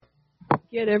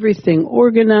Get everything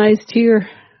organized here,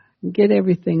 get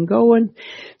everything going.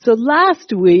 So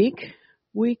last week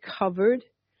we covered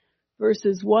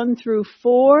verses 1 through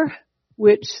 4,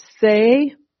 which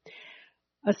say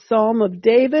a psalm of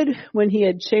David when he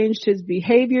had changed his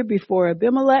behavior before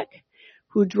Abimelech,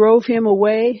 who drove him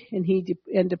away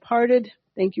and departed.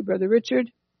 Thank you, Brother Richard.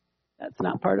 That's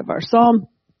not part of our psalm.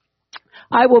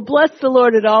 I will bless the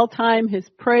Lord at all times. His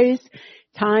praise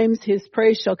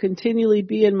shall continually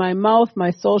be in my mouth.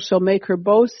 My soul shall make her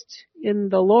boast in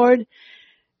the Lord.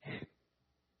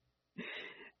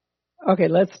 Okay,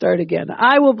 let's start again.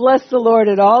 I will bless the Lord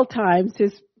at all times.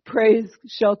 His praise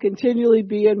shall continually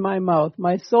be in my mouth.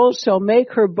 My soul shall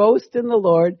make her boast in the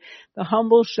Lord. The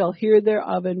humble shall hear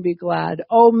thereof and be glad.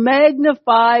 Oh,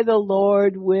 magnify the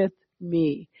Lord with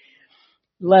me.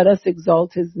 Let us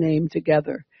exalt his name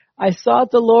together. I sought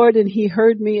the Lord, and he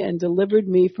heard me and delivered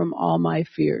me from all my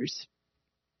fears.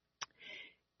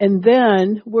 And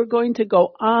then we're going to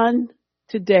go on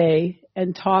today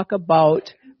and talk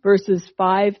about verses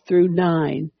 5 through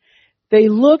 9. They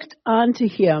looked unto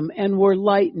him and were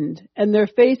lightened, and their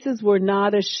faces were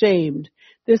not ashamed.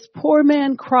 This poor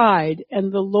man cried,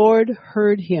 and the Lord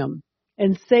heard him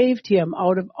and saved him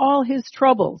out of all his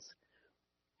troubles.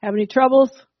 Have any troubles?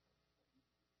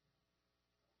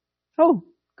 Oh,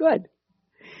 good.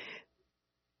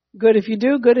 Good if you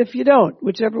do, good if you don't,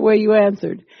 whichever way you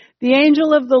answered. The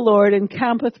angel of the Lord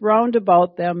encampeth round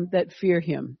about them that fear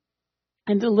him,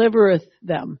 and delivereth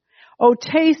them. O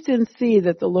taste and see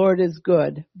that the Lord is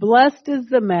good. Blessed is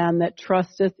the man that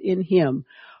trusteth in him.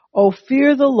 O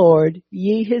fear the Lord,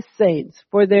 ye his saints,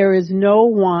 for there is no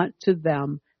want to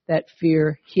them that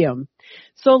fear him.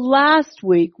 So last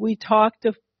week we talked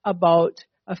about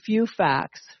a few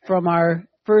facts from our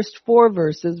first 4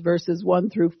 verses 1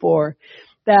 through 4,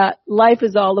 that life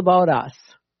is all about us.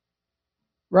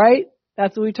 Right?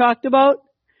 That's what we talked about?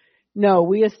 No,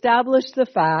 we established the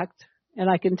fact, and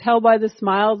I can tell by the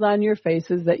smiles on your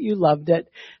faces that you loved it,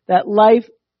 that life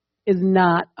is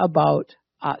not about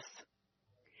us.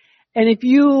 And if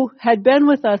you had been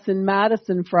with us in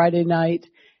Madison Friday night,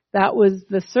 that was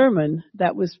the sermon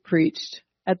that was preached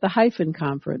at the Hyphen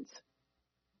Conference.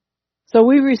 So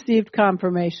we received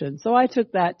confirmation. So I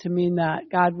took that to mean that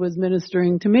God was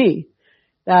ministering to me,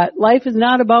 that life is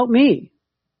not about me.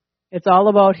 It's all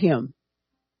about him.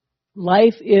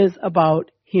 Life is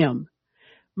about him.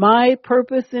 My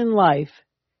purpose in life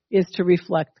is to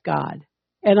reflect God.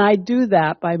 And I do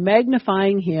that by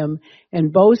magnifying him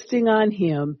and boasting on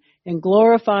him and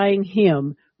glorifying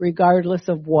him regardless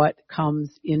of what comes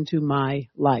into my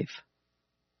life.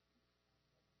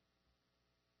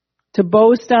 To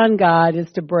boast on God is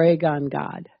to brag on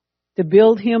God, to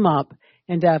build him up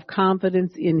and to have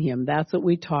confidence in him. That's what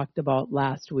we talked about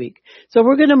last week. So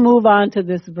we're going to move on to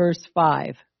this verse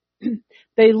 5.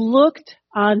 They looked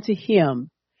unto him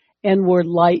and were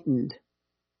lightened,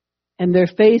 and their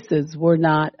faces were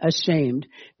not ashamed.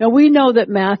 Now we know that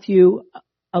Matthew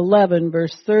 11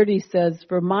 verse 30 says,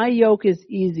 for my yoke is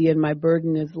easy and my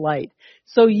burden is light.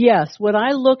 So yes, when I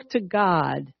look to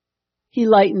God, he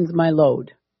lightens my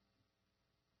load.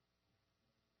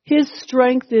 His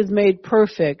strength is made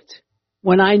perfect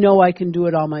when I know I can do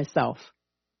it all myself.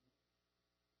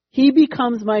 He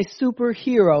becomes my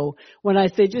superhero when I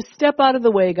say, just step out of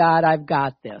the way, God, I've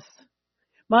got this.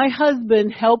 My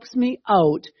husband helps me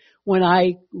out when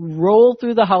I roll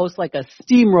through the house like a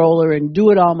steamroller and do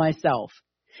it all myself.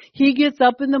 He gets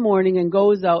up in the morning and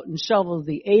goes out and shovels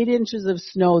the 8 inches of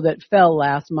snow that fell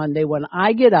last Monday when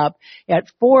I get up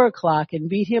at 4 o'clock and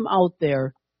beat him out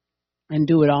there and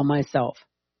do it all myself.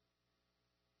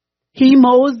 He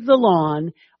mows the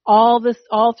lawn all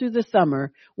through the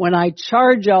summer when I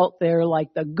charge out there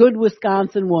like the good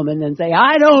Wisconsin woman and say,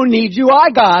 I don't need you, I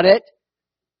got it.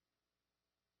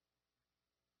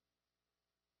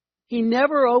 He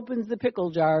never opens the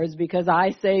pickle jars because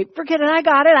I say, forget it, I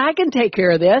got it, I can take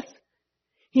care of this.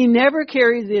 He never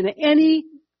carries in any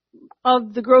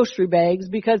of the grocery bags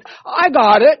because I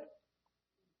got it.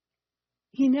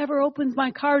 He never opens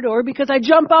my car door because I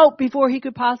jump out before he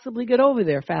could possibly get over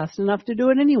there fast enough to do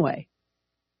it anyway.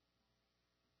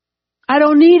 I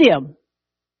don't need him.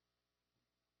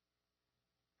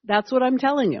 That's what I'm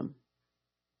telling him.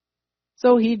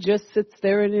 So he just sits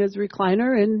there in his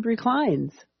recliner and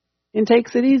reclines and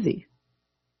takes it easy.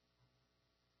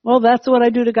 Well, that's what I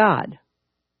do to God.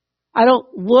 I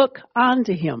don't look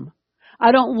onto him.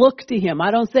 I don't look to him.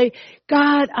 I don't say,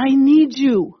 God, I need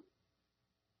you.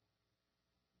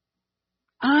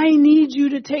 I need you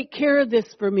to take care of this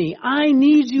for me. I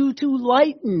need you to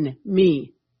lighten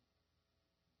me.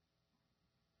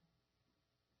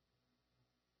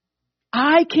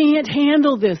 I can't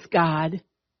handle this, God.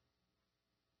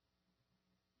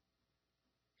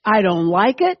 I don't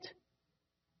like it.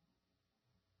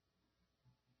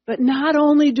 But not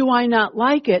only do I not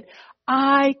like it,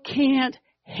 I can't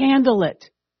handle it.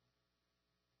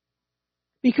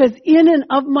 Because in and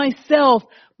of myself,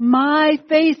 my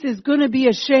face is going to be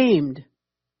ashamed.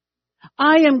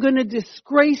 I am going to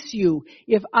disgrace you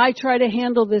if I try to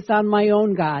handle this on my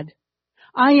own, God.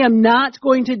 I am not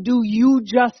going to do you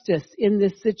justice in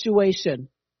this situation.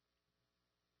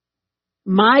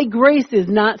 My grace is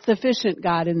not sufficient,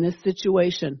 God, in this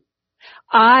situation.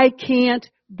 I can't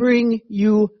bring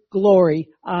you glory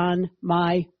on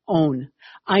my own.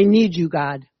 I need you,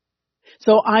 God.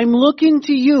 So I'm looking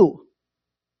to you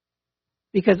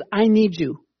because I need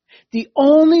you. The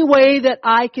only way that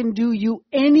I can do you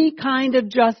any kind of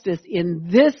justice in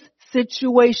this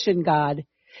situation, God,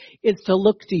 is to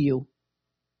look to you.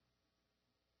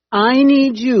 I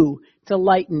need you to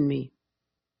lighten me.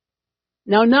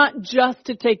 Now, not just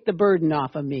to take the burden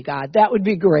off of me, God. That would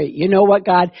be great. You know what,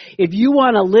 God? If you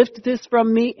want to lift this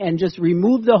from me and just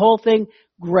remove the whole thing,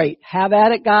 great. Have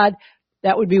at it, God.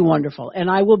 That would be wonderful. And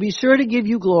I will be sure to give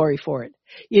you glory for it.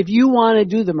 If you want to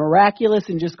do the miraculous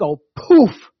and just go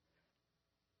poof,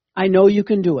 I know you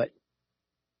can do it.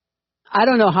 I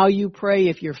don't know how you pray.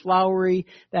 If you're flowery,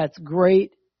 that's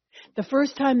great. The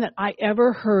first time that I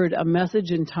ever heard a message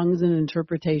in tongues and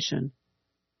interpretation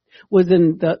was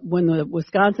when the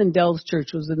Wisconsin Dells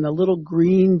Church was in the little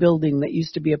green building that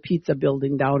used to be a pizza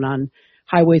building down on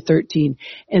Highway 13.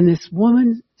 And this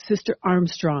woman, Sister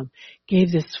Armstrong,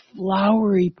 gave this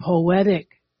flowery, poetic,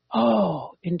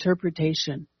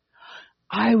 interpretation.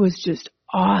 I was just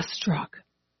awestruck.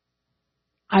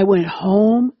 I went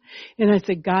home and I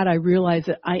said, God, I realize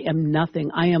that I am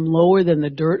nothing. I am lower than the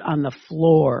dirt on the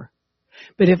floor.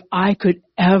 But if I could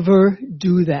ever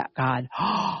do that, God,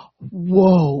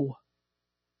 whoa.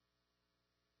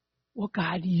 Well,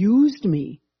 God used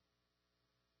me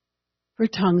for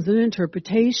tongues and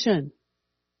interpretation.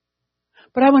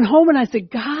 But I went home and I said,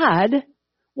 God,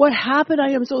 what happened?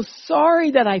 I am so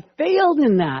sorry that I failed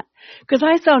in that. Because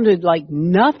I sounded like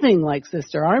nothing like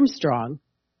Sister Armstrong.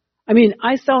 I mean,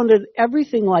 I sounded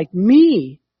everything like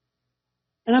me.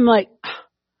 And I'm like,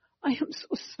 I am so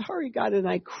sorry, God. And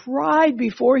I cried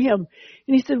before him.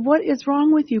 And he said, what is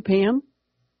wrong with you, Pam?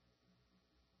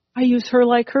 I use her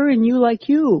like her and you like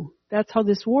you. That's how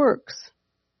this works.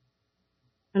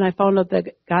 And I found out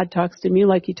that God talks to me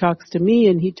like he talks to me,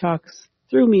 and he talks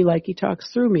through me like he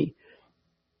talks through me.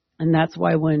 And that's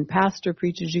why when pastor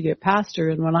preaches, you get pastor,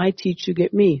 and when I teach, you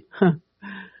get me.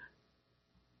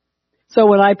 So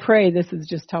when I pray, this is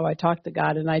just how I talk to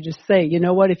God, and I just say, you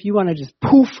know what, if you want to just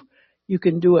poof, you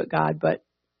can do it, God, but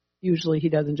usually he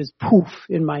doesn't just poof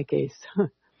in my case.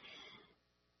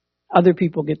 Other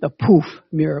people get the poof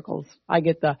miracles. I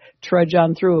get the trudge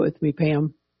on through it with me,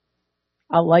 Pam.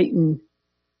 I'll lighten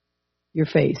your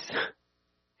face.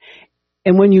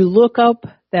 And when you look up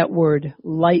that word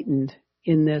lightened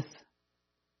in this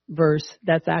verse,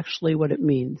 that's actually what it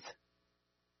means.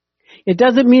 It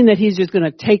doesn't mean that he's just going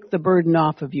to take the burden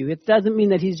off of you. It doesn't mean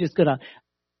that he's just going to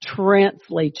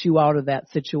translate you out of that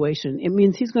situation. It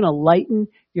means he's going to lighten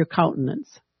your countenance.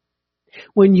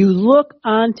 When you look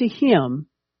onto him,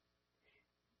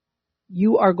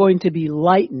 you are going to be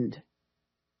lightened,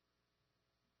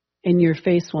 and your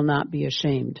face will not be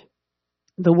ashamed.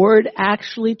 The word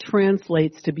actually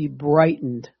translates to be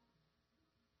brightened.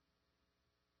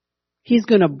 He's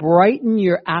going to brighten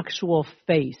your actual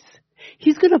face.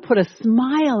 He's going to put a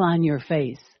smile on your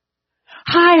face.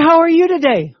 Hi, how are you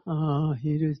today? Oh,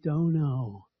 you just don't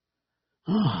know.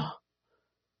 Oh.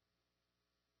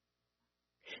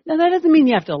 Now, that doesn't mean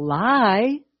you have to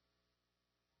lie.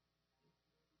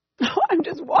 Oh, I'm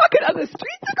just walking on the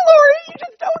streets of glory. You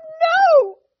just don't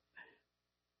know.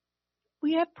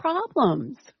 We have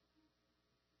problems.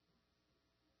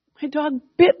 My dog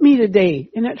bit me today,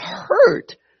 and it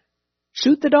hurt.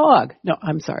 Shoot the dog. No,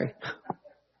 I'm sorry.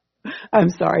 I'm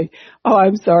sorry. Oh,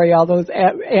 I'm sorry. All those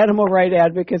animal rights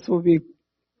advocates will be,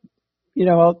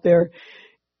 out there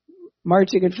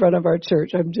marching in front of our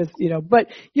church. I'm just, but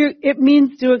it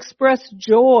means to express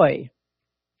joy.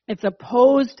 It's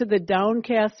opposed to the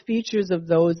downcast features of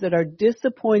those that are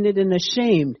disappointed and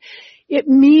ashamed. It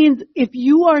means if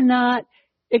you are not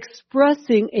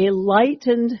expressing a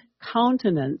lightened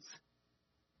countenance,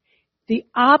 the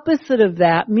opposite of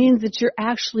that means that you're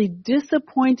actually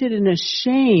disappointed and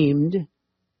ashamed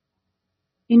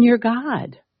in your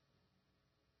God.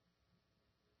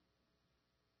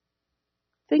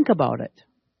 Think about it.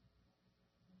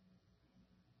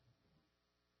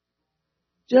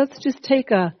 Let's just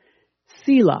take a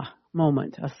Selah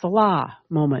moment, a Salah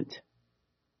moment.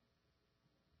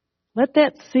 Let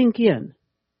that sink in.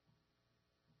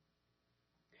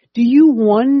 Do you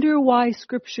wonder why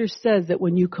Scripture says that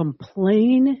when you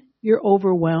complain, you're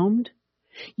overwhelmed?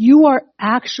 You are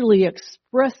actually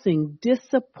expressing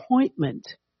disappointment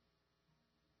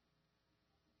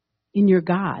in your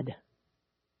God.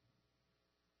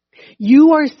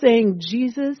 You are saying,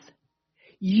 Jesus,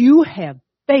 you have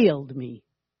failed me.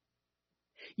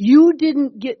 You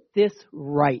didn't get this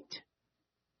right.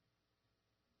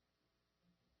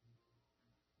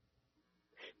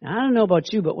 Now, I don't know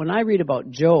about you, but when I read about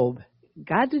Job,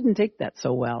 God didn't take that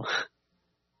so well.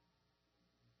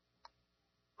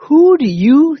 Who do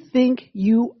you think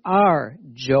you are,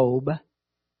 Job?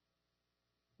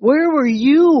 Where were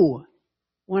you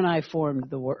when I formed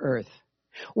the earth?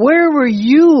 Where were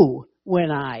you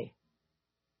when I?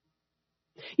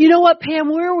 You know what, Pam?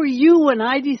 Where were you when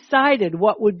I decided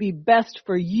what would be best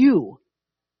for you?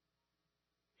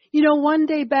 You know, one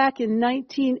day back in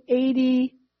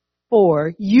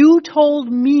 1984, you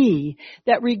told me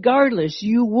that regardless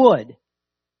you would.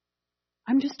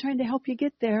 I'm just trying to help you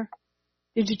get there.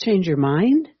 Did you change your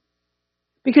mind?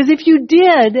 Because if you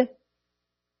did,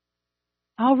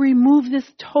 I'll remove this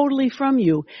totally from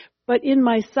you. But in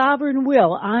my sovereign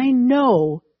will, I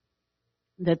know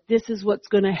that this is what's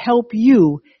going to help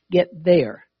you get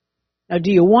there. Now,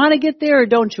 do you want to get there or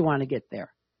don't you want to get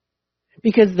there?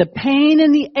 Because the pain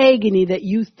and the agony that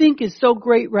you think is so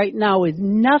great right now is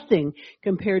nothing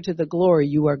compared to the glory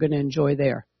you are going to enjoy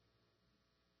there.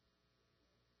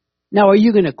 Now, are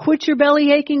you going to quit your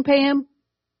belly aching, Pam?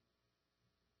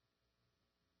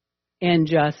 And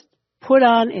just put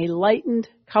on a lightened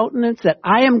countenance that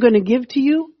I am going to give to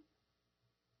you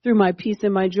through my peace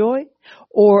and my joy?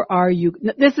 Or are you,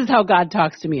 this is how God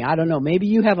talks to me. I don't know. Maybe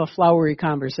you have a flowery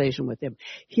conversation with him.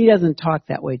 He doesn't talk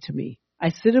that way to me. I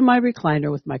sit in my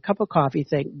recliner with my cup of coffee.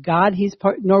 Thank God he's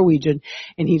part Norwegian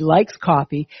and he likes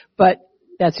coffee, but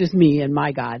that's just me and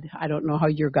my God. I don't know how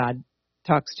your God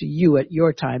talks to you at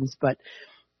your times, but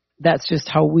that's just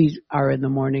how we are in the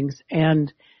mornings.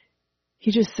 And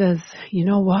he just says, you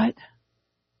know what?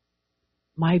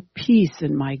 My peace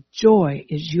and my joy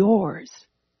is yours.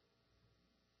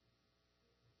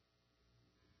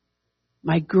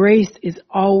 My grace is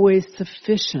always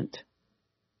sufficient.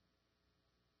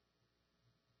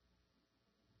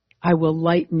 I will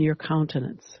lighten your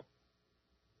countenance.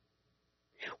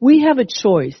 We have a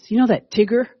choice. You know that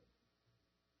Tigger?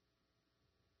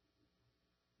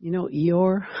 You know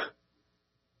Eeyore?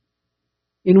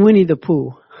 In Winnie the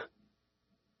Pooh.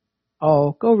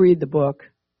 Oh, go read the book.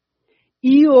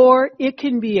 Eeyore, it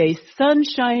can be a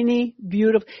sunshiny,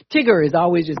 beautiful... Tigger is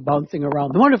always just bouncing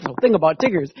around. The wonderful thing about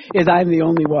Tiggers is I'm the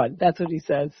only one. That's what he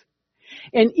says.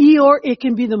 And Eeyore, it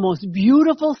can be the most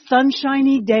beautiful,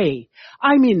 sunshiny day.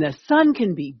 I mean, the sun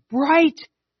can be bright.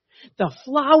 The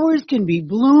flowers can be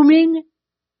blooming.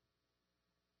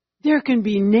 There can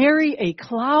be nary a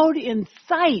cloud in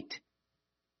sight.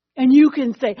 And you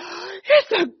can say,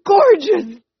 it's a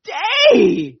gorgeous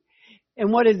day.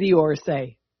 And what does Eeyore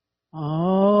say?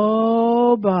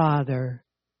 Oh, bother.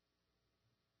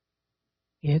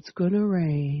 It's gonna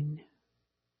rain.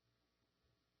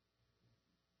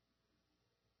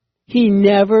 He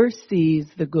never sees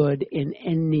the good in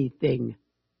anything.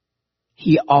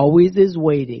 He always is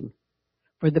waiting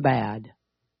for the bad.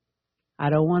 I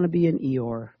don't want to be an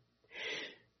Eeyore.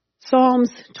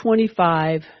 Psalms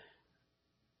 25.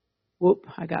 Whoop,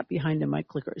 I got behind in my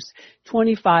clickers.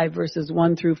 25 verses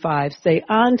 1 through 5 say,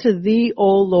 unto thee,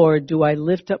 O Lord, do I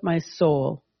lift up my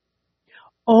soul.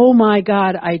 O my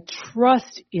God, I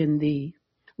trust in thee.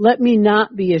 Let me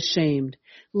not be ashamed.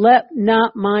 Let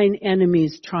not mine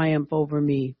enemies triumph over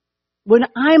me. When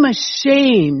I'm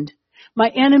ashamed, my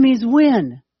enemies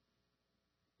win.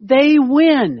 They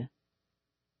win.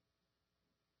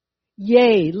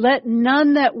 Yea, let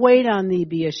none that wait on thee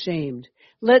be ashamed.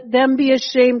 Let them be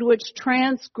ashamed which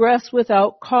transgress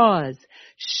without cause.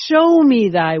 Show me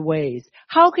thy ways.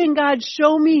 How can God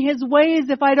show me his ways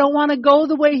if I don't want to go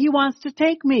the way he wants to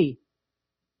take me?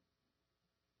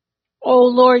 O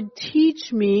Lord,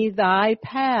 teach me thy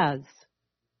paths.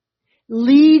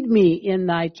 Lead me in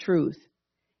thy truth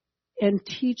and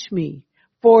teach me,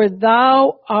 for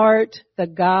thou art the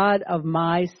God of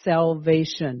my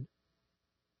salvation.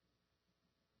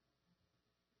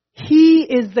 He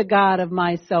is the God of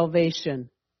my salvation.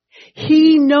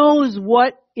 He knows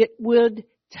what it would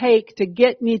take to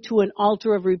get me to an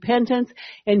altar of repentance,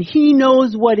 and he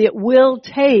knows what it will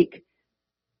take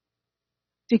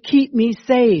to keep me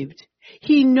saved.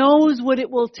 He knows what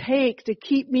it will take to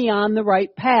keep me on the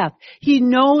right path. He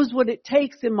knows what it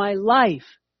takes in my life.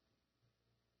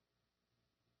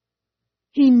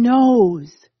 He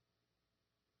knows.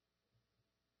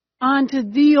 Unto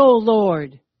thee, O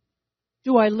Lord,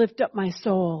 do I lift up my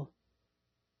soul.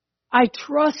 I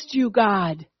trust you,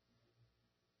 God.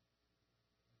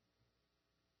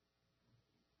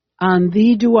 On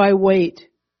thee do I wait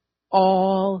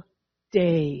all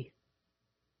day.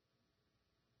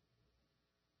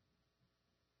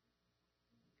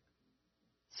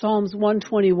 Psalms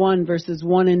 121 verses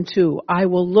 1 and 2. I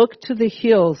will look to the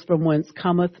hills from whence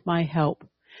cometh my help.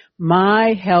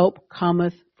 My help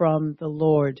cometh from the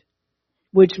Lord,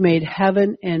 which made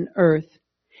heaven and earth.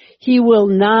 He will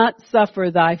not suffer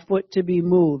thy foot to be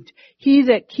moved. He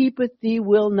that keepeth thee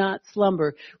will not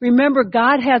slumber. Remember,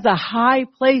 God has a high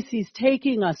place He's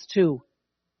taking us to.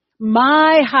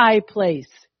 My high place.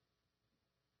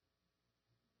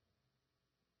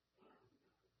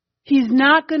 He's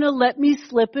not going to let me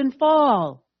slip and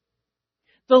fall.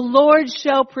 The Lord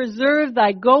shall preserve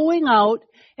thy going out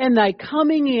and thy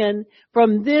coming in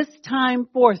from this time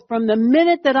forth, from the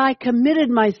minute that I committed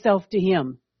myself to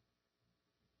Him,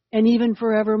 and even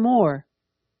forevermore.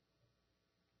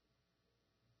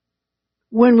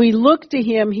 When we look to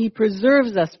Him, He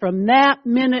preserves us from that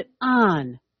minute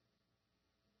on.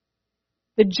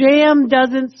 The jam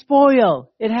doesn't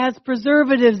spoil. It has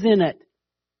preservatives in it.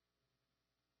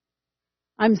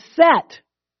 I'm set.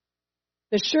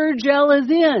 The sure gel is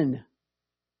in.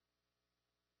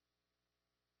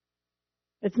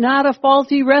 It's not a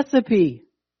faulty recipe.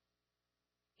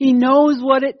 He knows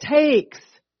what it takes.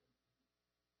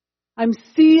 I'm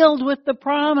sealed with the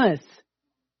promise.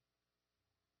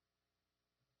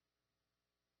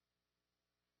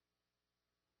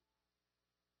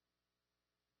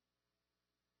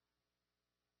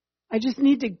 I just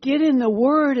need to get in the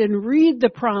Word and read the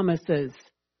promises.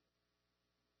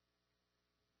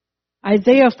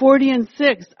 Isaiah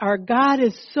 40:6, our God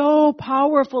is so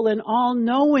powerful and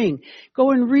all-knowing. Go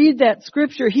and read that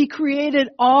scripture. He created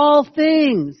all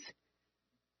things.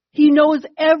 He knows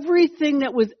everything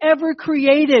that was ever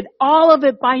created, all of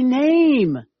it by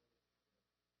name.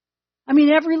 I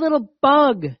mean, every little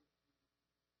bug.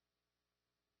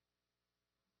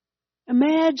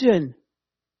 Imagine.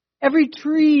 Every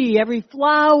tree, every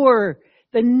flower,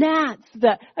 the gnats,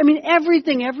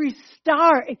 everything, every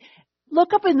star.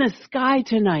 Look up in the sky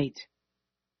tonight,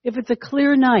 if it's a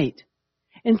clear night,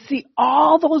 and see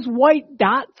all those white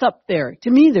dots up there.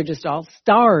 To me, they're just all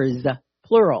stars,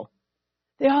 plural.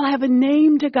 They all have a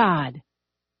name to God.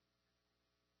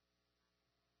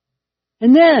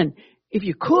 And then, if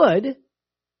you could,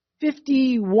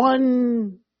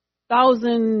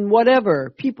 51,000 whatever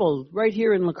people right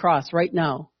here in La Crosse right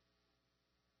now.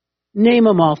 Name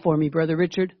them all for me, Brother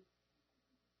Richard.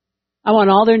 I want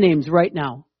all their names right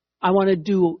now. I want to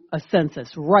do a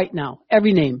census right now.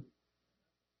 Every name.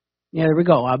 Yeah, there we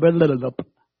go. I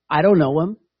don't know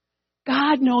them.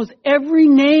 God knows every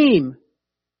name.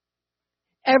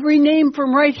 Every name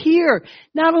from right here.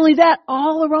 Not only that,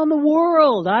 all around the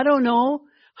world. I don't know.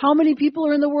 How many people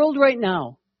are in the world right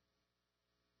now?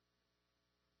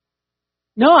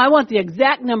 No, I want the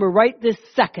exact number right this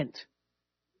second.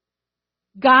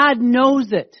 God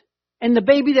knows it. And the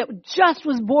baby that just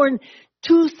was born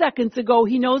 2 seconds ago,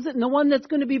 He knows it. And the one that's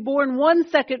going to be born 1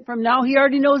 second from now, He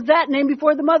already knows that name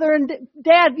before the mother and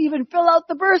dad even fill out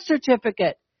the birth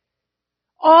certificate.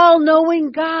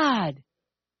 All-knowing God.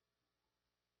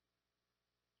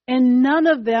 And none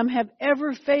of them have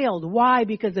ever failed. Why?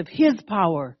 Because of His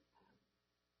power.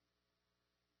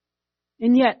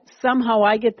 And yet, somehow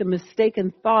I get the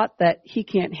mistaken thought that He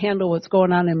can't handle what's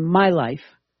going on in my life.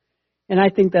 And I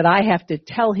think that I have to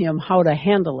tell Him how to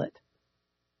handle it.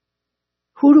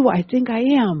 Who do I think I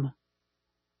am?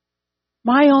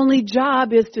 My only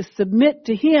job is to submit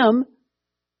to Him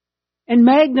and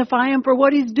magnify Him for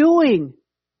what He's doing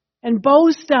and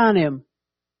boast on Him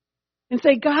and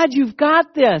say, God, you've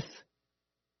got this.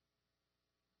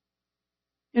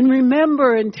 And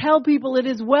remember and tell people it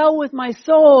is well with my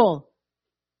soul.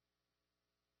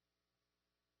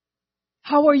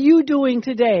 How are you doing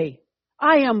today?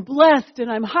 I am blessed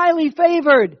and I'm highly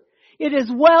favored. It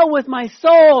is well with my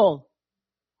soul.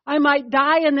 I might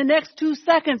die in the next 2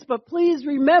 seconds, but please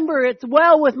remember it's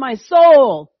well with my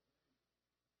soul.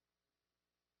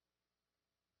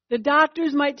 The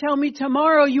doctors might tell me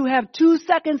tomorrow you have 2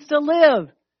 seconds to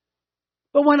live.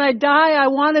 But when I die, I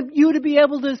want you to be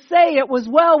able to say it was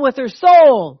well with her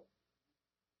soul.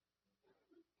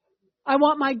 I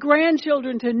want my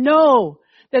grandchildren to know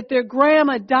that their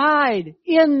grandma died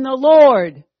in the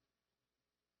Lord.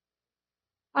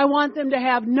 I want them to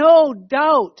have no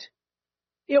doubt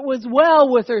it was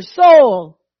well with her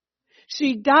soul.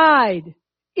 She died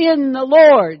in the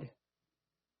Lord.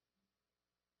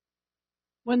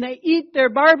 When they eat their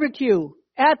barbecue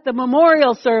at the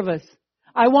memorial service,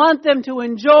 I want them to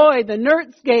enjoy the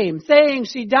Nerds game, saying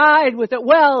she died with it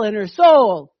well in her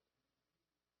soul.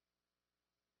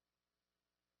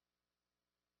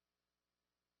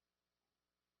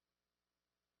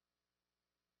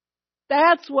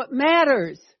 That's what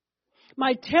matters.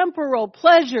 My temporal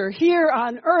pleasure here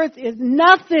on earth is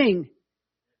nothing.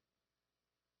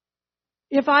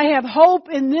 If I have hope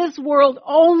in this world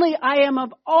only, I am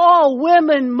of all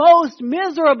women most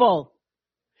miserable.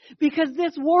 Because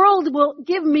this world will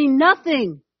give me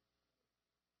nothing.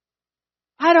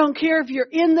 I don't care if you're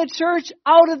in the church,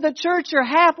 out of the church, or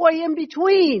halfway in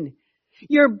between.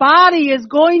 Your body is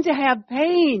going to have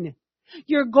pain.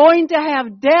 You're going to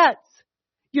have debts.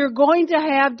 You're going to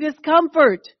have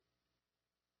discomfort.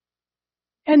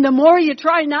 And the more you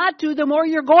try not to, the more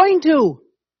you're going to.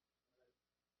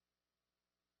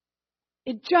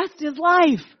 It just is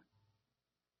life.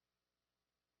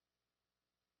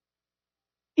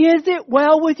 Is it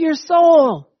well with your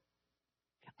soul?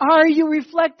 Are you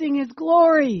reflecting His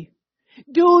glory?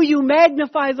 Do you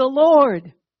magnify the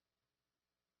Lord?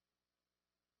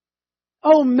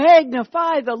 Oh,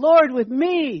 magnify the Lord with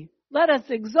me. Let us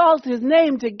exalt His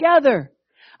name together.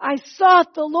 I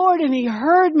sought the Lord and He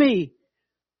heard me.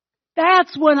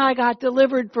 That's when I got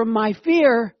delivered from my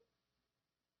fear.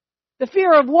 The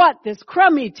fear of what? This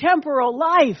crummy temporal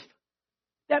life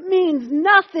that means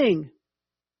nothing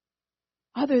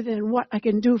other than what I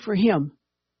can do for Him.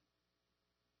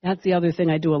 That's the other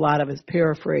thing I do a lot of is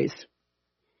paraphrase.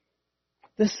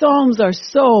 The Psalms are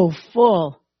so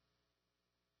full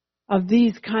of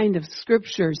these kind of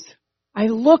scriptures. I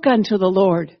look unto the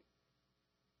Lord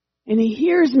and He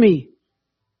hears me.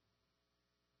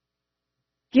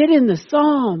 Get in the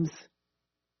Psalms.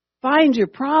 Find your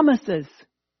promises.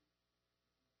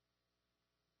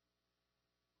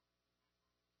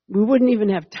 We wouldn't even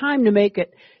have time to make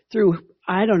it through,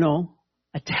 I don't know,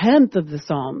 a tenth of the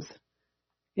Psalms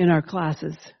in our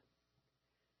classes.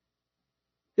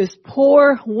 This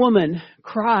poor woman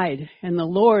cried, and the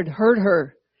Lord heard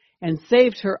her and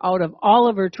saved her out of all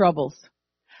of her troubles.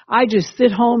 I just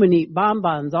sit home and eat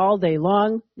bonbons all day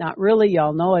long. Not really,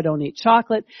 y'all know I don't eat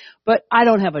chocolate, but I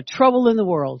don't have a trouble in the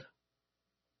world.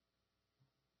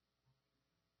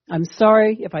 I'm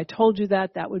sorry if I told you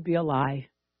that, that would be a lie.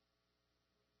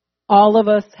 All of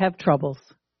us have troubles.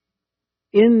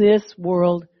 In this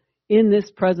world, in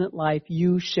this present life,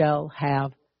 you shall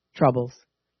have troubles.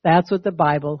 That's what the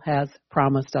Bible has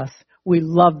promised us. We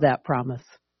love that promise.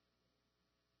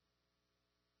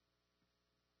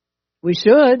 We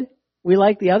should. We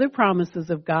like the other promises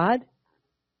of God.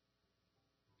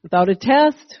 Without a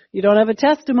test, you don't have a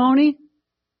testimony.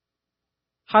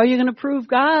 How are you going to prove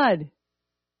God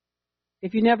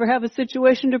if you never have a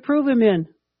situation to prove Him in?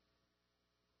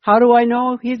 How do I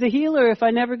know He's a healer if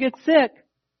I never get sick?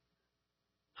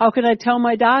 How can I tell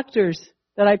my doctors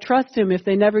that I trust Him if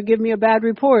they never give me a bad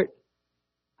report?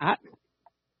 I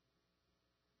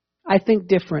think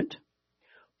different.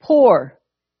 Poor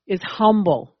is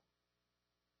humble.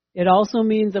 It also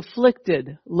means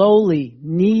afflicted, lowly,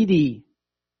 needy.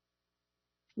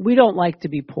 We don't like to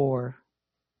be poor.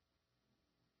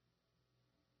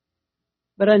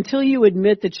 But until you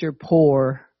admit that you're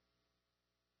poor,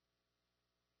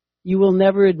 you will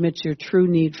never admit your true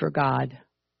need for God.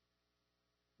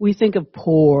 We think of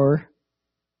poor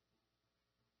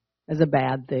as a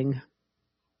bad thing.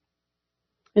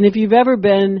 And if you've ever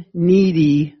been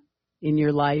needy in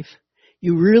your life,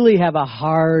 you really have a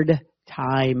hard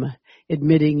time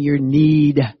admitting your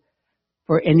need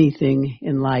for anything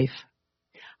in life.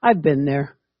 I've been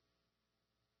there.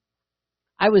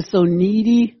 I was so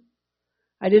needy,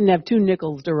 I didn't have 2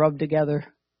 nickels to rub together.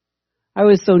 I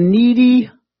was so needy,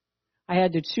 I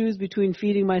had to choose between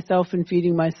feeding myself and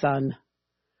feeding my son.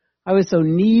 I was so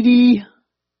needy.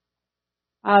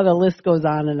 The list goes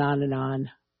on and on and on.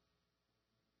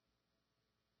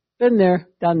 Been there,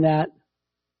 done that.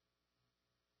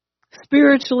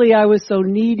 Spiritually, I was so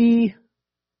needy.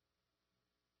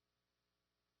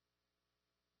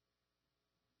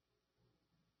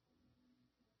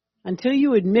 Until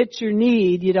you admit your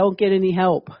need, you don't get any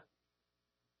help.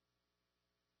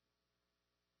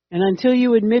 And until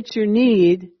you admit your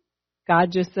need,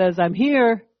 God just says, I'm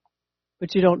here,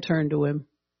 but you don't turn to Him.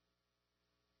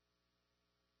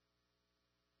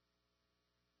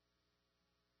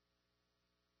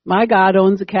 My God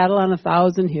owns the cattle on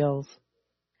 1,000 hills.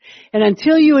 And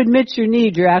until you admit your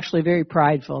need, you're actually very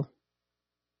prideful.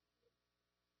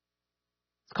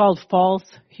 It's called false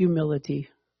humility.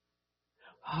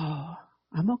 Oh,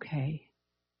 I'm okay.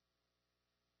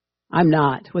 I'm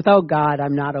not. Without God,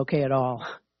 I'm not okay at all.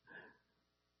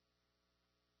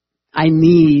 I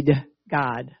need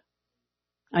God.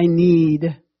 I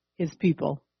need His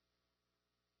people.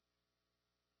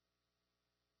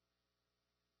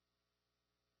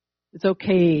 It's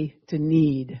okay to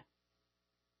need.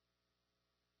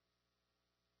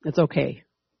 It's okay.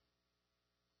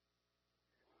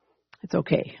 It's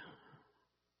okay.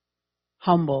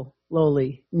 Humble,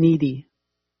 lowly, needy.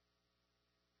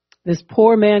 This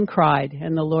poor man cried,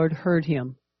 and the Lord heard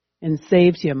him and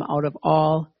saved him out of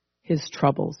all his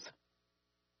troubles.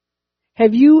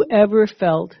 Have you ever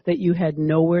felt that you had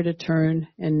nowhere to turn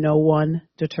and no one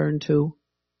to turn to?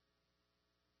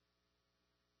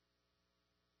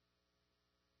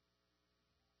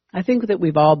 I think that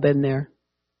we've all been there.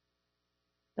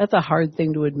 That's a hard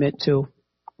thing to admit to.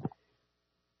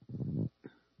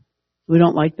 We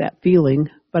don't like that feeling,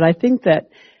 but I think that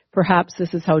perhaps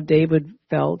this is how David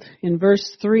felt. In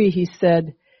verse 3, he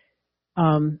said,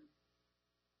 of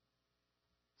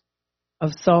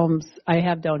Psalms, I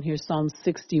have down here Psalm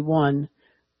 61,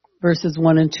 verses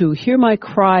 1 and 2. Hear my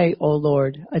cry, O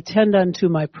Lord, attend unto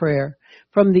my prayer.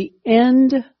 From the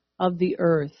end of the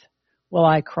earth will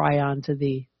I cry unto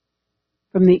thee.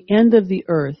 From the end of the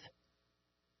earth.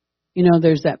 You know,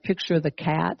 there's that picture of the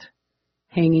cat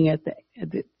hanging at the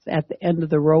end of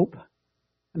the rope.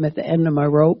 I'm at the end of my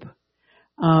rope.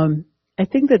 I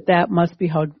think that must be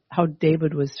how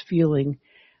David was feeling.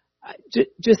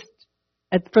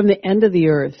 From the end of the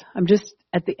earth, I'm just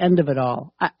at the end of it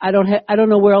all. I don't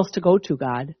know where else to go to,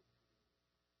 God.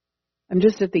 I'm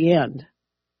just at the end.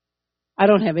 I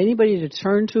don't have anybody to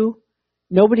turn to.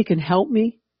 Nobody can help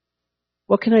me.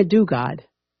 What can I do, God?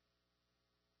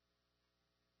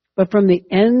 But from the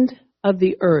end of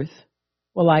the earth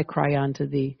will I cry unto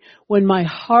thee. When my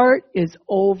heart is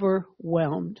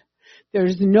overwhelmed,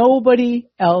 there's nobody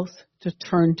else to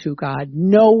turn to, God.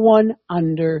 No one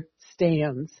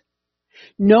understands.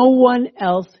 No one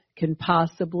else can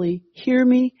possibly hear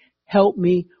me, help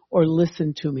me, or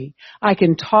listen to me. I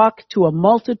can talk to a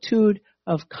multitude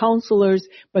of counselors,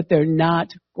 but they're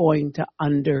not going to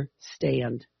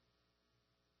understand.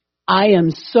 I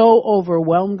am so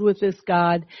overwhelmed with this,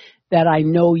 God, that I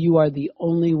know you are the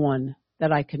only one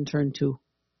that I can turn to.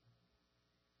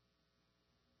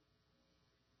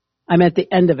 I'm at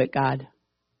the end of it, God.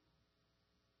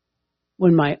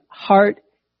 When my heart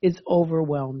is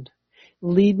overwhelmed,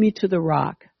 lead me to the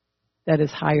rock that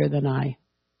is higher than I.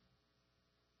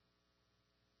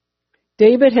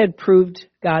 David had proved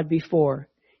God before.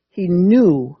 He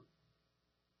knew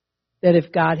that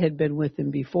if God had been with him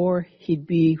before, he'd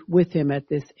be with him at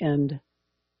this end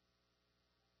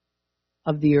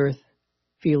of the earth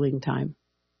feeling time,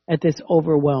 at this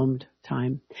overwhelmed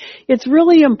time. It's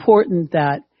really important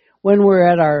that when we're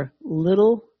at our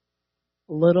little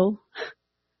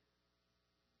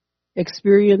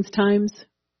experience times,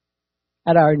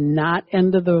 at our not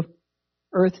end of the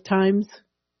earth times,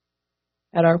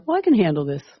 at our, I can handle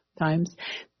this times,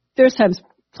 there's times,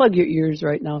 plug your ears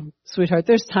right now, sweetheart,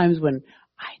 there's times when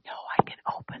I know I can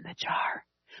open the jar,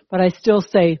 but I still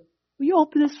say, will you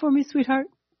open this for me, sweetheart?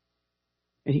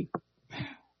 And he,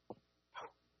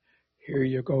 here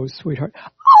you go, sweetheart.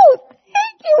 Oh,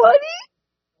 thank you, honey.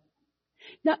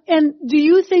 Now, and do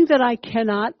you think that I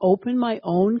cannot open my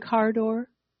own car door?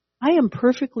 I am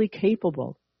perfectly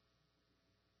capable.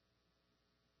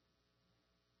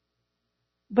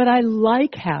 But I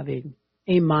like having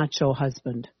a macho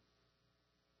husband.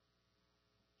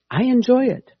 I enjoy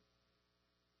it.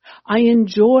 I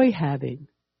enjoy having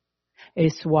a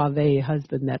suave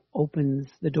husband that opens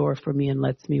the door for me and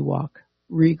lets me walk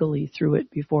regally through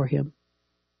it before him.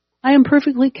 I am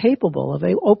perfectly capable of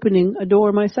opening a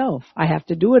door myself. I have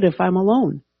to do it if I'm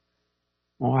alone.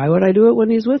 Why would I do it when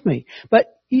he's with me? But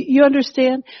you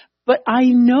understand? But I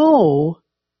know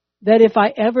that if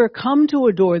I ever come to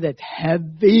a door that's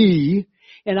heavy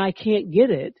and I can't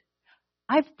get it,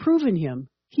 I've proven him.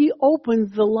 He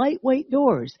opens the lightweight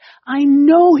doors. I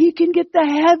know he can get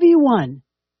the heavy one.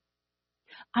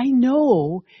 I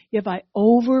know if I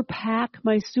overpack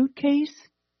my suitcase,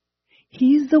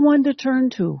 he's the one to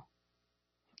turn to.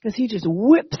 Because he just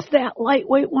whips that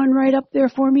lightweight one right up there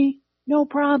for me. No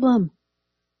problem.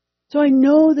 So I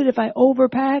know that if I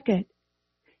overpack it,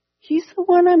 he's the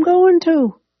one I'm going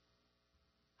to.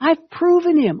 I've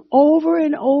proven him over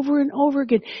and over and over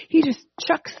again. He just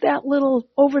chucks that little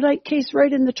overnight case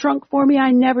right in the trunk for me.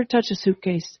 I never touch a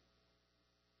suitcase.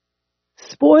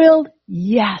 Spoiled?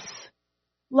 Yes.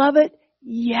 Love it?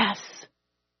 Yes.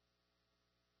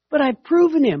 But I've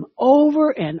proven him over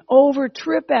and over,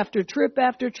 trip after trip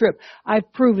after trip.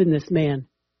 I've proven this man.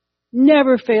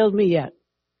 Never failed me yet.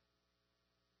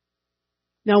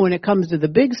 Now when it comes to the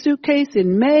big suitcase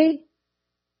in May,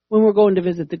 when we're going to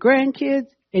visit the grandkids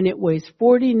and it weighs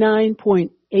 49.8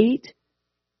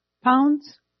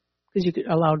 pounds, because you could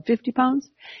allowed 50 pounds,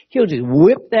 he'll just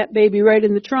whip that baby right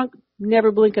in the trunk,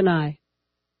 never blink an eye.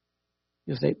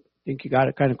 You'll say, think you got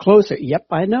it kind of closer. Yep,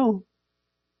 I know.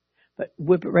 But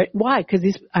whip it right. Why? Because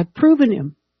I've proven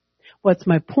him. What's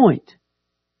my point?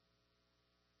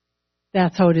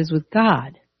 That's how it is with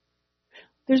God.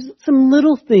 There's some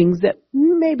little things that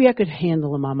maybe I could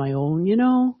handle them on my own, you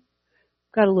know.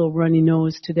 Got a little runny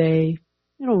nose today.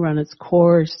 It'll run its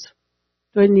course.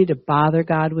 Do I need to bother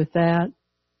God with that?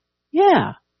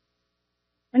 Yeah.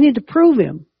 I need to prove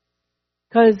him.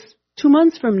 Because 2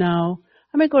 months from now,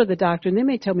 I might go to the doctor and they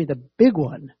may tell me the big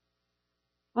one.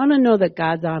 I want to know that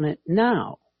God's on it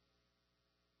now.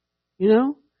 You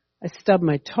know? I stubbed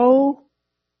my toe.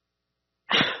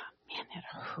 Man, that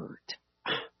hurt.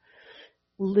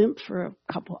 Limp for a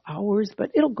couple hours,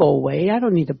 but it'll go away. I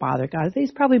don't need to bother God.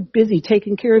 He's probably busy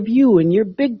taking care of you and your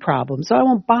big problem, so I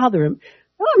won't bother him.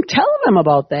 No, I'm telling him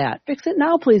about that. Fix it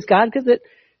now, please, God, because I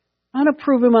want to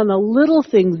prove him on the little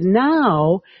things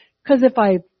now, because if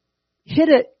I hit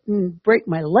it and break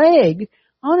my leg,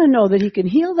 I want to know that he can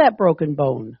heal that broken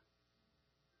bone.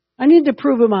 I need to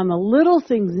prove him on the little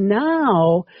things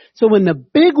now, so when the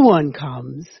big one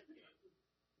comes,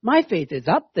 my faith is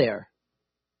up there.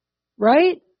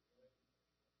 Right?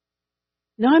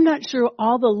 Now I'm not sure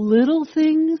all the little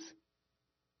things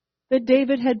that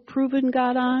David had proven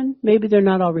God on. Maybe they're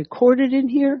not all recorded in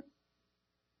here.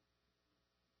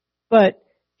 But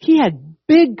he had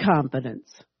big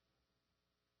confidence.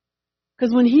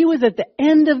 Because when he was at the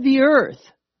end of the earth,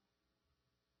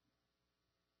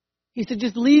 he said,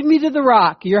 just lead me to the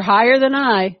rock. You're higher than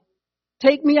I.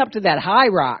 Take me up to that high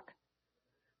rock.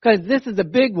 Because this is a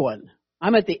big one.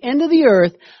 I'm at the end of the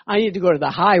earth. I need to go to the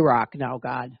high rock now,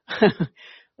 God.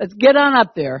 Let's get on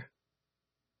up there.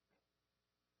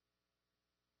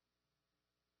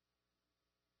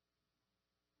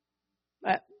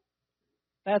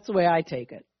 That's the way I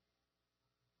take it.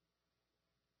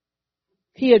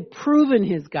 He had proven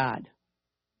his God.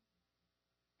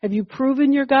 Have you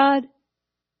proven your God?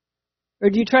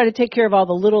 Or do you try to take care of all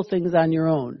the little things on your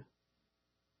own?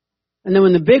 And then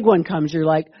when the big one comes, you're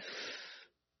like,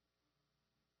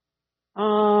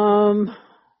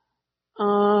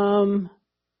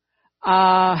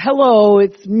 hello,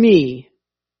 it's me.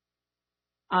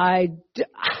 I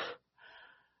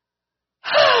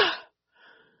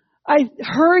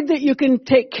heard that you can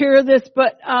take care of this,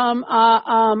 but,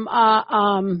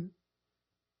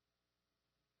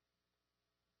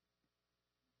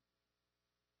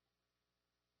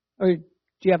 or do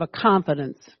you have a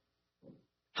confidence?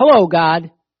 Hello,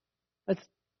 God. Let's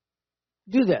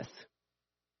do this.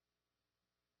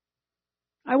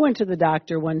 I went to the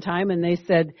doctor one time and they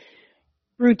said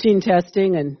routine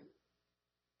testing, and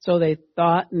so they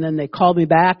thought, and then they called me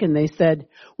back and they said,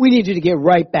 we need you to get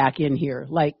right back in here.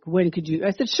 Like, when could you?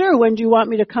 I said, sure, when do you want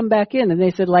me to come back in? And they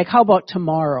said, like, how about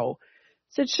tomorrow?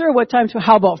 I said, sure, what time?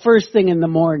 How about first thing in the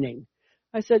morning?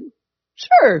 I said,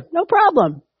 sure, no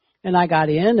problem. And I got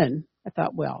in and I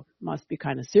thought, well, must be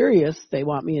kind of serious. They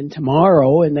want me in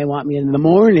tomorrow and they want me in the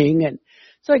morning. And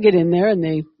so I get in there and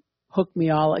they hook me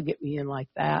all, get me in like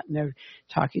that. And they're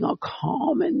talking all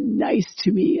calm and nice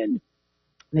to me. And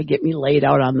they get me laid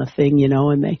out on the thing, you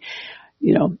know, and they,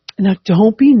 you know, now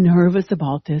don't be nervous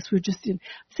about this. We're just in.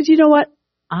 I said, you know what?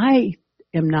 I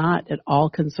am not at all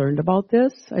concerned about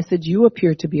this. I said, you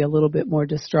appear to be a little bit more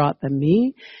distraught than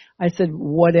me. I said,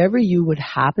 whatever you would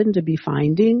happen to be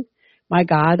finding, my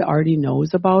God already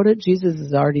knows about it. Jesus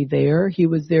is already there. He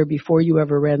was there before you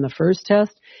ever ran the first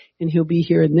test, and he'll be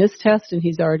here in this test, and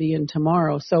he's already in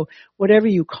tomorrow. So whatever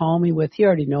you call me with, he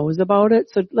already knows about it.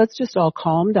 So let's just all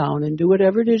calm down and do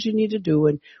whatever it is you need to do,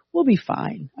 and we'll be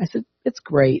fine. I said, it's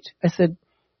great. I said,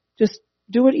 just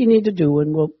do what you need to do,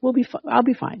 and we'll be fine. I'll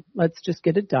be fine. Let's just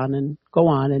get it done and go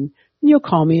on, and you'll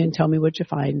call me and tell me what you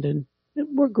find, and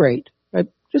we're great. Right?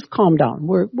 Just calm down.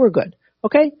 We're good.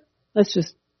 Okay? Let's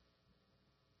just.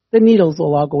 The needles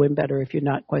will all go in better if you're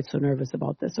not quite so nervous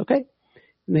about this, okay?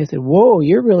 And they said, whoa,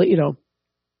 you're really, you know.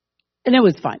 And it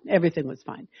was fine. Everything was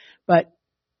fine. But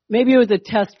maybe it was a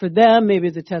test for them. Maybe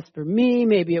it was a test for me.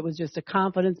 Maybe it was just a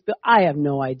confidence. But I have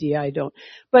no idea. I don't.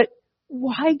 But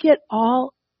why get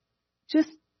all, just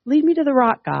lead me to the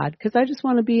rock, God, because I just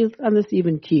want to be on this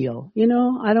even keel. You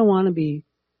know, I don't want to be,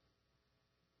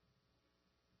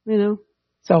 you know.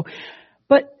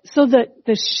 So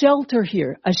the shelter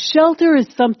here, a shelter is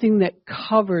something that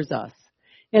covers us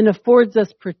and affords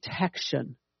us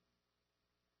protection.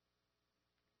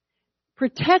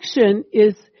 Protection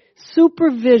is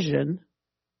supervision.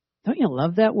 Don't you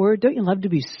love that word? Don't you love to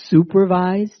be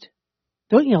supervised?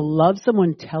 Don't you love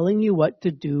someone telling you what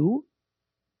to do?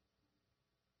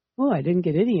 Oh, I didn't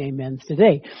get any amens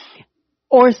today.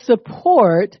 Or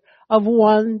support of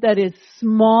one that is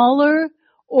smaller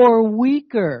or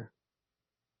weaker.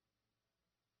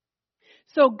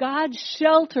 So God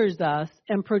shelters us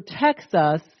and protects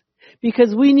us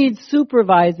because we need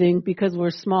supervising because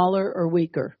we're smaller or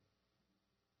weaker.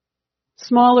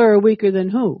 Smaller or weaker than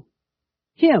who?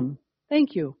 Him.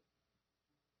 Thank you.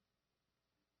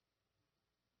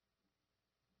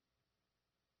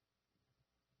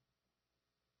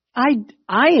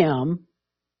 I am.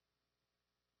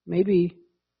 Maybe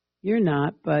you're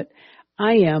not, but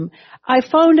I am. I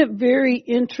found it very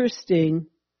interesting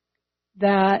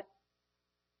that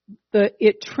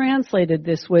it translated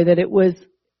this way, that it was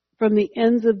from the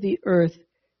ends of the earth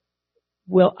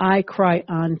will I cry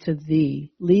unto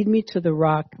thee. Lead me to the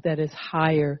rock that is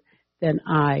higher than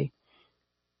I.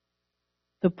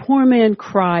 The poor man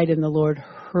cried and the Lord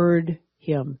heard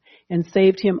him and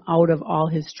saved him out of all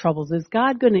his troubles. Is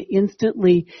God going to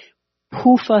instantly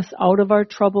poof us out of our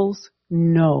troubles?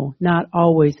 No, not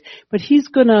always. But He's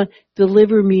going to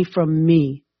deliver me from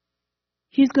me.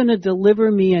 He's going to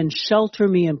deliver me and shelter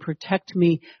me and protect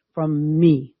me,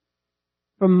 from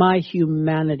my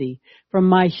humanity, from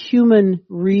my human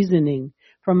reasoning,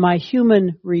 from my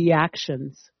human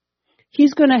reactions.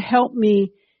 He's going to help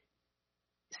me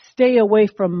stay away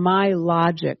from my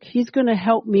logic. He's going to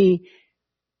help me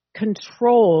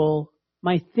control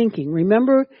my thinking.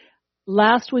 Remember,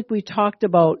 last week we talked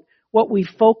about what we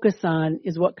focus on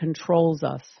is what controls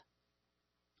us.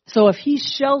 So if He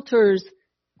shelters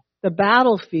the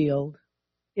battlefield,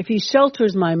 if He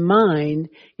shelters my mind,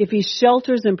 if He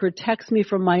shelters and protects me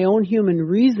from my own human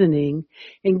reasoning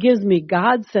and gives me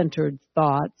God-centered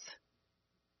thoughts,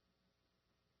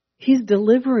 He's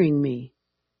delivering me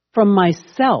from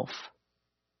myself.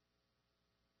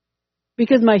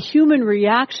 Because my human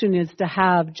reaction is to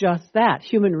have just that,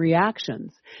 human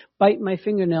reactions. Bite my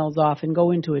fingernails off and go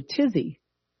into a tizzy.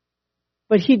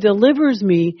 But He delivers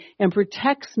me and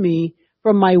protects me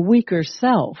from my weaker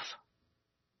self.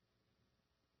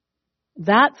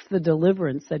 That's the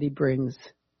deliverance that He brings,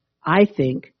 I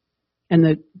think,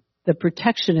 and the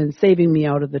protection and saving me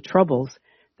out of the troubles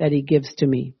that He gives to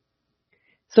me.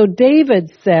 So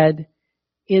David said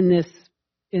in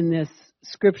this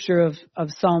scripture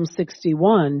of Psalm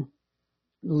 61,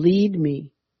 lead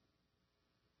me.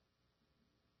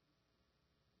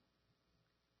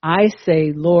 I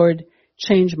say, Lord,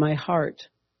 change my heart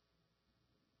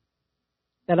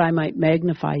that I might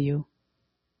magnify you.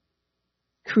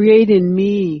 Create in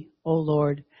me, O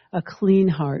Lord, a clean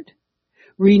heart.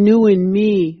 Renew in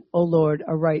me, O Lord,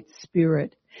 a right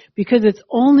spirit. Because it's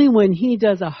only when He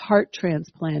does a heart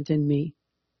transplant in me,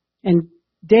 and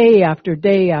day after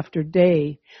day after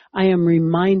day, I am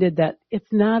reminded that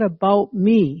it's not about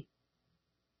me.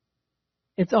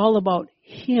 It's all about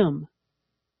Him.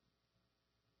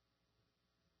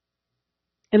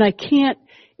 And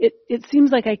it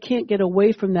seems like I can't get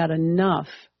away from that enough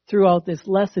throughout this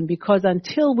lesson, because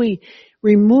until we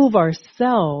remove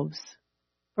ourselves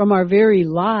from our very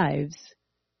lives,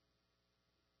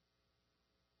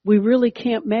 we really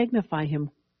can't magnify Him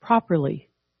properly.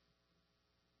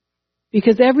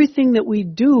 Because everything that we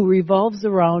do revolves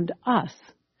around us.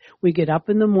 We get up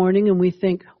in the morning and we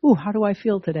think, ooh, how do I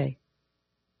feel today?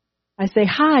 I say,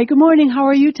 hi, good morning, how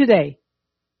are you today?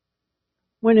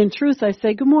 When in truth I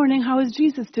say, good morning, how is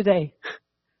Jesus today?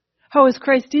 How is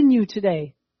Christ in you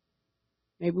today?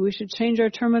 Maybe we should change our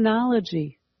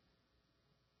terminology.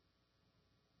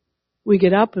 We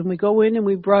get up and we go in and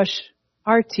we brush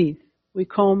our teeth. We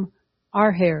comb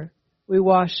our hair. We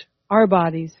wash our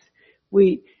bodies.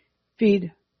 We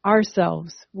feed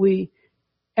ourselves.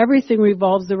 Everything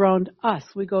revolves around us.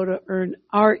 We go to earn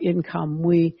our income.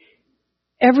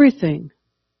 Everything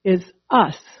is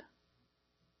us.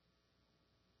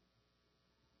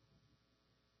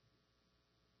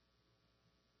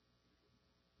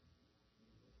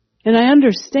 And I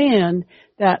understand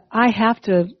that I have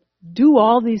to do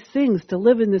all these things to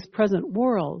live in this present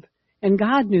world. And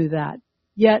God knew that.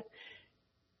 Yet,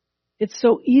 it's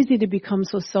so easy to become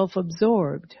so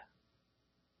self-absorbed.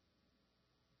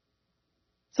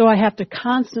 So I have to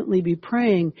constantly be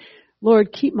praying,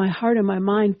 Lord, keep my heart and my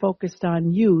mind focused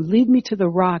on you. Lead me to the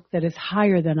rock that is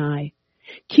higher than I.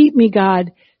 Keep me,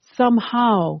 God,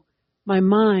 somehow my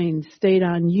mind stayed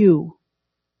on you,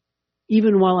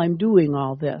 even while I'm doing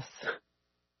all this.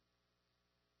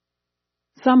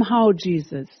 Somehow,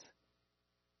 Jesus,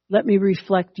 let me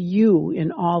reflect you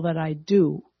in all that I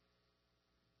do.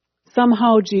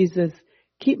 Somehow, Jesus,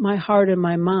 keep my heart and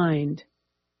my mind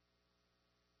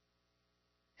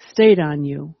stayed on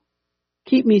you.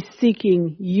 Keep me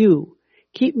seeking you.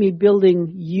 Keep me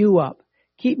building you up.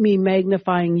 Keep me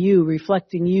magnifying you,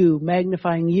 reflecting you,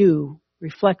 magnifying you,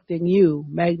 reflecting you,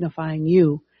 magnifying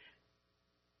you.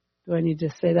 Do I need to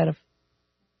say that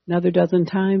another dozen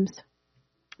times?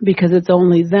 Because it's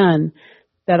only then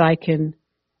that I can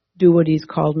do what he's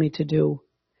called me to do.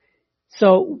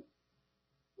 So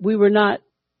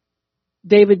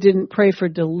David didn't pray for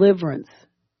deliverance.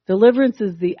 Deliverance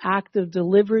is the act of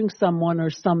delivering someone or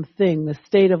something, the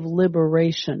state of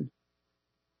liberation.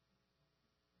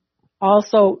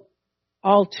 Also,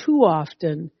 all too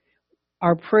often,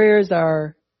 our prayers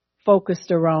are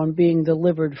focused around being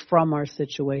delivered from our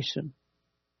situation.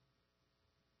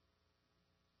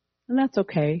 And that's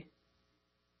okay.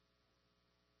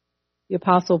 The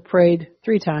apostle prayed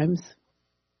 3 times.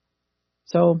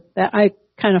 So that I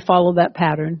kind of follow that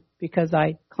pattern because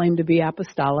I claim to be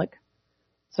apostolic.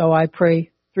 So I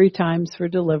pray 3 times for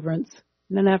deliverance.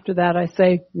 And then after that I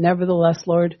say, nevertheless,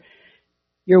 Lord,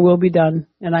 your will be done,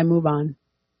 and I move on.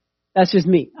 That's just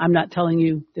me. I'm not telling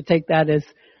you to take that as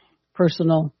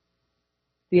personal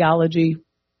theology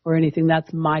or anything.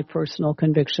 That's my personal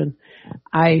conviction.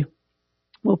 I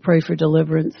will pray for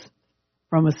deliverance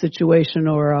from a situation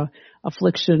or a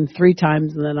affliction 3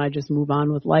 times, and then I just move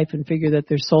on with life and figure that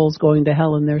their soul's going to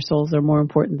hell and their souls are more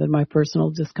important than my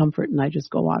personal discomfort, and I just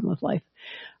go on with life.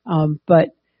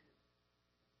 But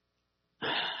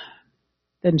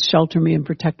then shelter me and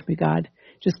protect me, God.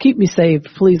 Just keep me saved,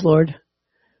 please, Lord.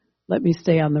 Let me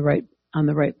stay on the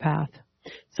right path.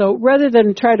 So rather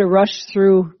than try to rush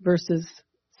through verses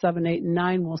 7, 8, and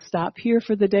 9, we'll stop here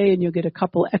for the day, and you'll get a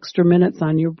couple extra minutes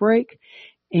on your break.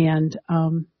 And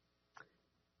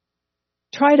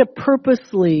try to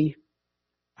purposely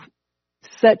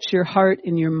set your heart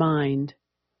and your mind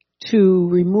to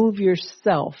remove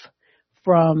yourself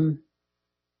from,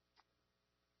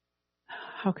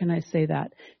 how can I say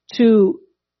that? To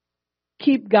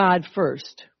keep God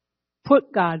first.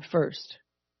 Put God first.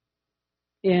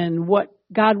 In what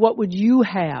would you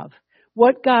have?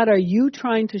 What, God, are you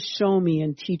trying to show me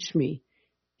and teach me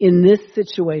in this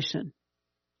situation?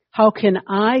 How can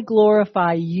I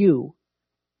glorify you?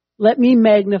 Let me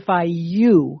magnify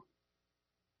you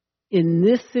in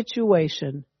this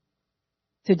situation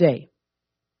today.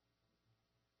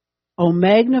 Oh,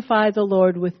 magnify the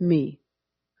Lord with me.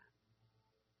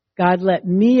 God, let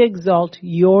me exalt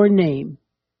your name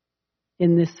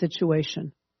in this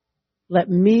situation. Let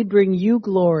me bring you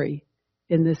glory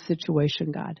in this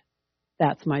situation, God.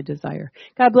 That's my desire.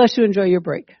 God bless you. Enjoy your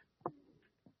break.